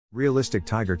Realistic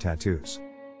tiger tattoos.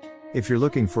 If you're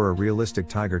looking for a realistic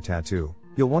tiger tattoo,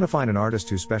 you'll want to find an artist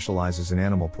who specializes in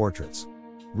animal portraits.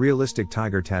 Realistic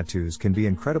tiger tattoos can be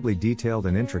incredibly detailed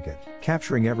and intricate,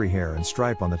 capturing every hair and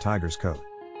stripe on the tiger's coat.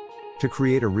 To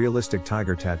create a realistic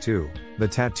tiger tattoo, the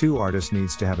tattoo artist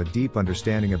needs to have a deep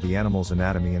understanding of the animal's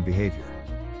anatomy and behavior.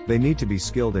 They need to be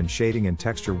skilled in shading and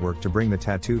texture work to bring the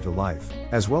tattoo to life,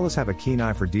 as well as have a keen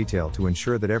eye for detail to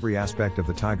ensure that every aspect of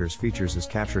the tiger's features is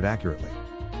captured accurately.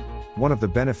 One of the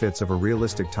benefits of a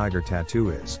realistic tiger tattoo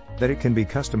is that it can be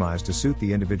customized to suit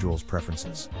the individual's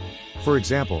preferences. For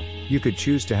example, you could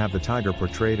choose to have the tiger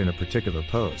portrayed in a particular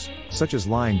pose, such as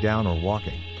lying down or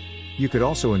walking. You could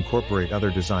also incorporate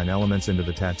other design elements into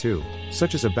the tattoo,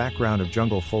 such as a background of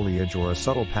jungle foliage or a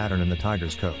subtle pattern in the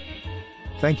tiger's coat.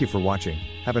 Thank you for watching.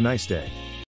 Have a nice day.